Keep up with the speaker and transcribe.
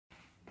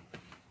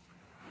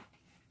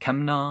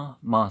Kemna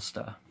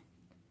Mazda.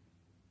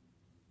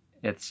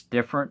 It's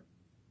different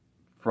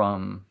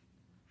from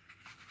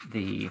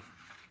the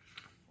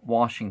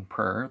washing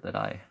prayer that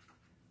I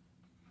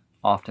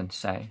often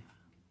say.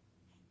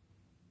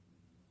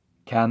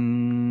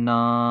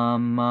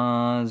 Kemna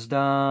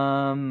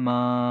Mazda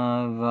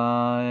mavaete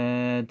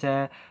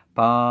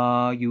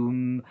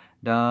payum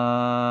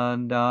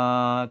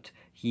dadat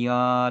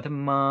hiat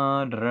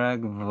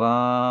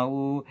madragvau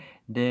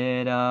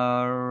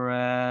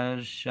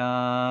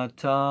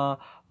dedareshata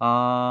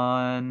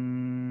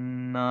anange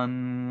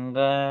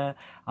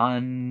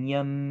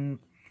anyam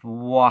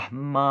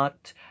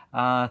wahmat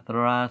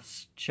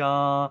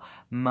athrascha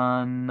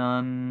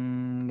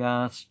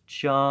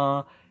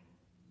manangascha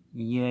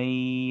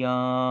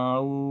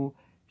yeyau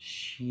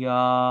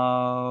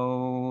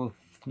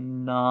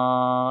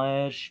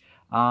shauthnaesh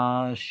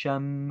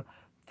ashem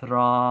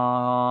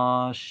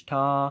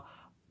thrashta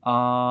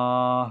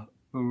ahura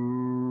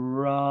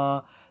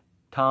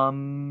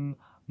tam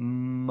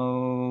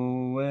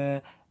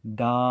moe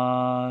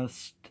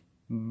dast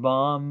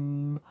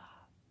bam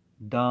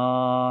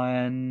daeneae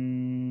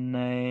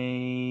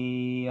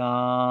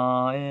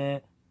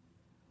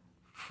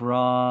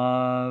fravaucha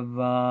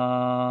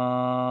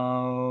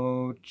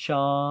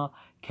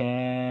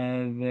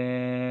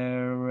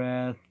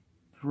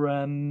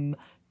keverethrem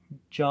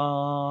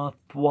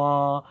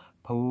jathwa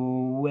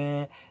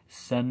poe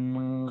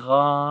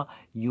senga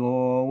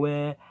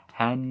yoe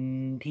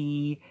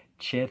hanti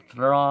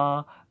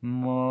chitra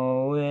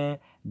moe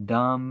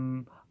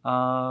dam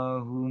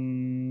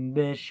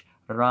ahumbish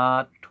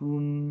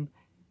ratum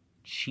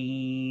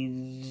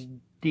cheesdi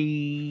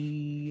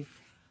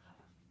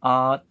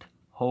at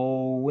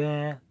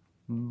hoe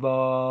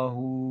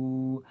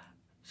bahu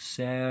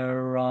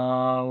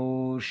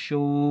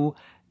seraushu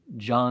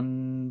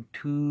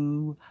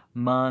jantu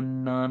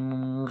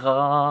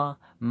mananga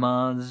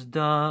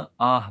Mazda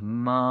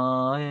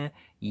ahmae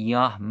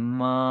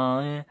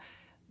yahmae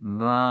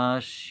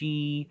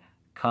vashi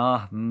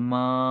kahmae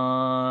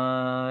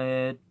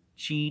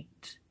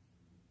cheat.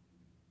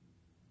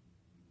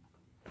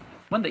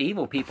 When the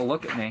evil people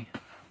look at me,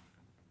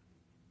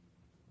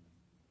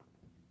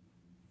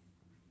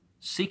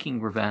 seeking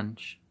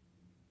revenge,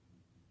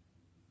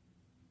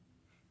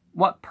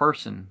 what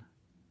person,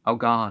 O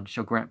God,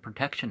 shall grant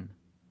protection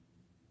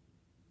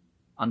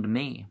unto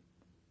me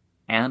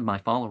and my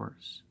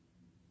followers?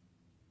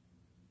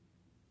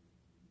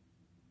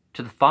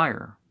 To the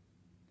fire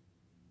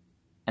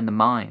and the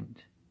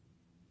mind,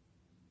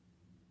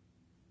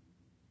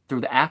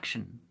 through the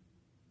action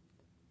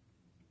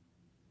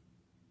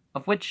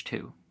of which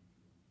two,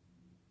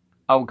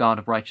 O God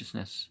of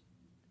righteousness,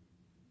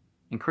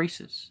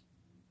 increases?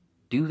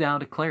 Do thou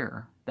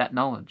declare that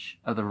knowledge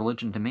of the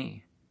religion to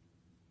me.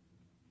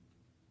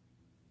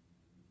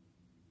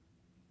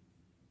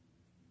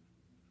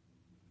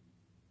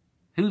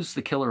 Who's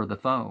the killer of the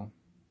foe?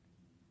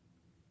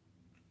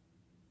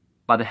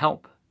 By the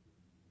help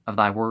of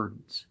thy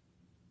words,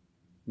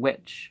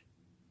 which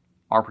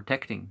are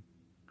protecting,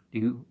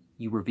 do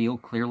you reveal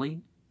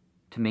clearly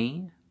to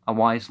me, a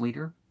wise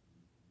leader,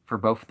 for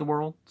both the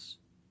worlds?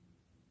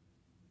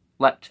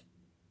 Let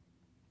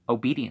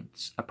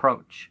obedience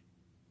approach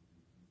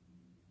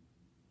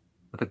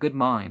with a good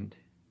mind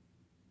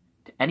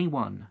to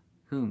anyone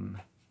whom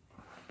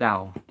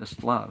thou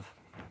dost love.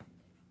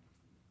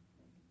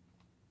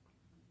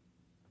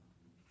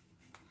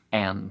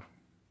 And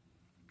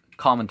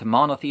common to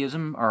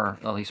monotheism, or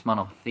at least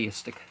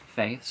monotheistic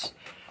faiths,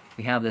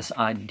 we have this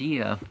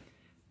idea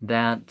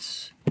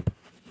that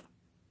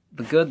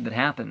the good that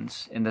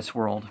happens in this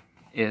world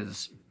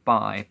is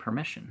by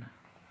permission.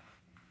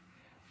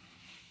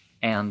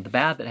 And the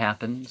bad that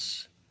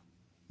happens,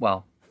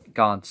 well,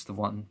 God's the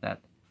one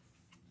that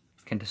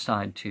can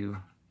decide to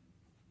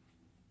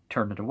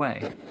turn it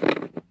away.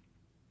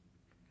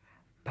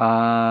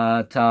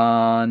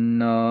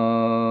 Patano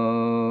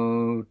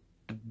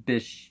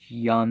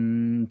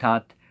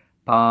bishyantat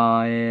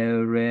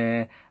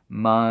paere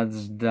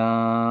mazdauscha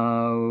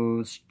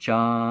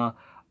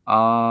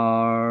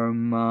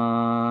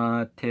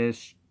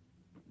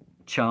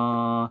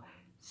armatischa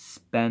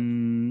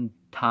spentascha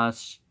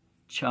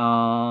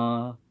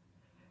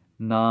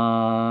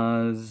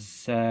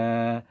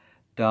naze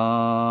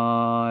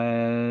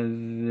daevi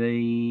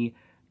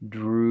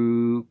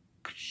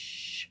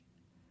druksh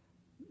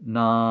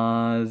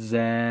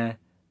naze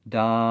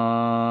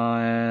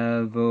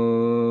daevo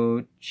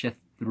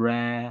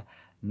chithre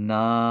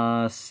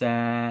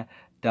nase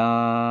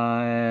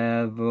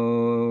daevo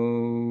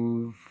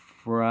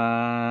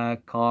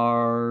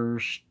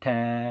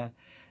frakarshte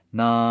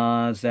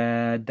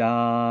naze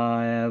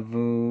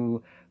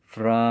daevo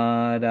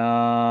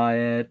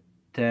fradaete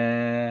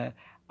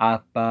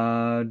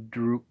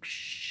apadruksh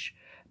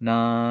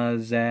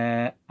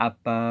naze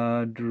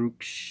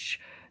apadruksh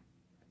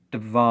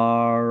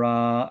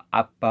dvara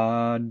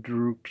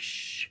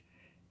apadruksh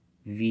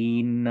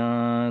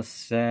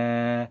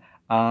vinase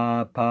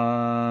apachedre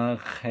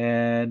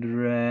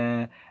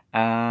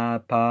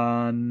apanasche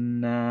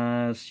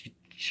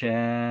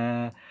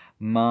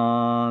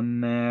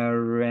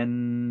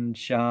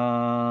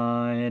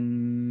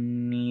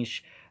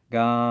Mamerensha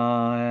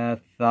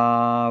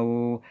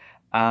Gathau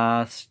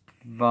Astvatish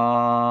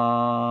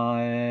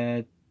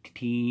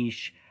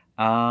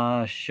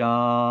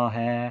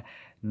Ashahe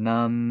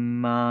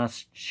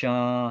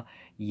Namascha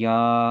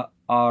Ya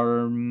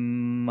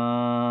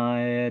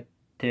Armaetish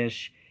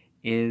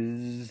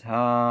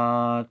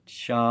Izhacha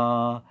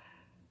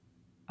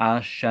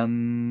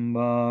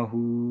Ashambahu.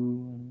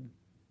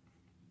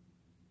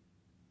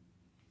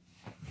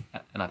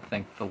 And I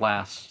think the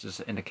last is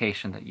an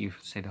indication that you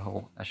say the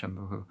whole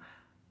Ashambahu.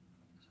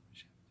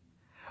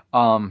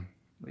 But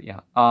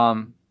yeah.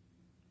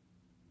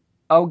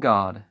 Oh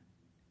God,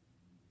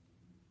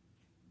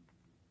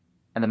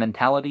 and the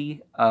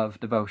mentality of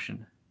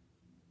devotion.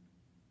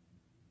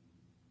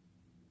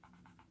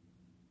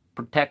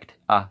 Protect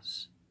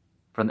us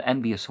from the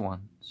envious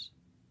ones.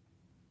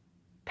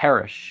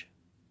 Perish,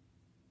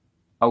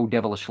 O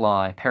devilish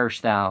lie, perish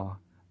thou,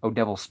 O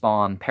devil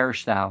spawn,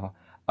 perish thou,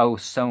 O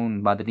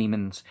sown by the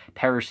demons,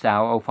 perish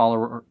thou, O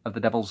follower of the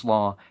devil's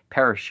law,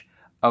 perish,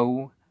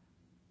 O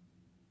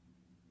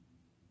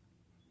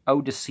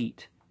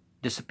deceit,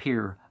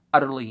 disappear,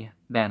 utterly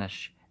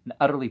vanish, and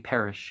utterly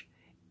perish.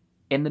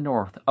 In the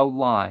north, O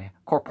lie,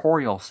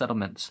 corporeal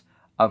settlements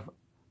of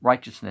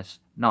righteousness,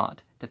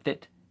 not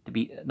fit to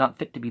be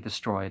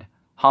destroyed,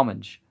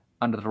 homage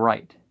under the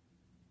right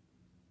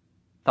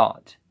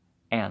thought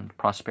and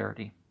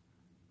prosperity.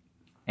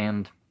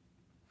 And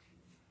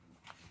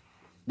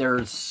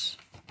there's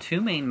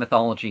two main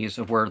mythologies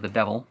of where the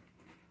devil,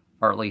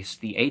 or at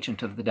least the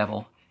agent of the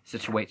devil,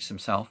 situates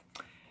himself,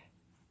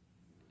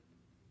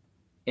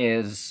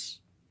 is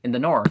in the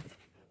north,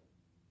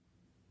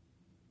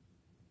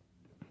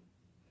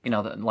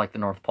 like the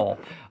North Pole,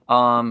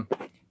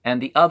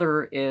 and the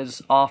other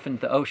is off in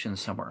the ocean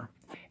somewhere.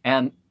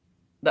 And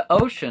the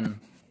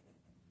ocean,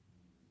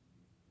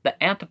 the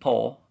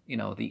antipole,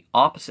 the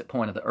opposite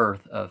point of the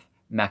earth of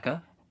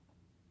Mecca,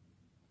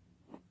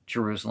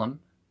 Jerusalem,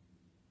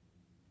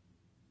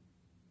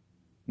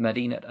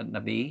 Medina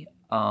Nabi,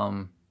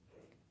 and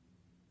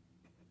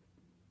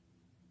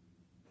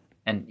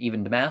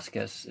even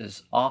Damascus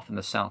is off in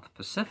the South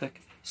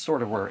Pacific,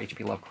 sort of where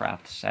H.P.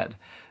 Lovecraft said,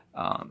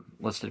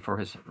 listed for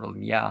his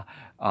early,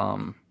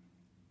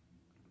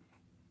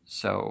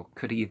 so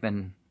could he have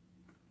been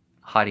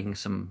hiding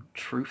some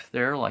truth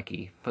there, like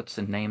he puts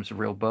in names of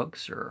real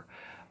books, or,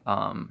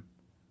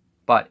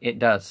 but it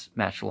does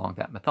match along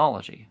that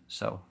mythology,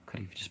 so could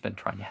he have just been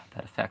trying to have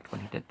that effect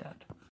when he did that?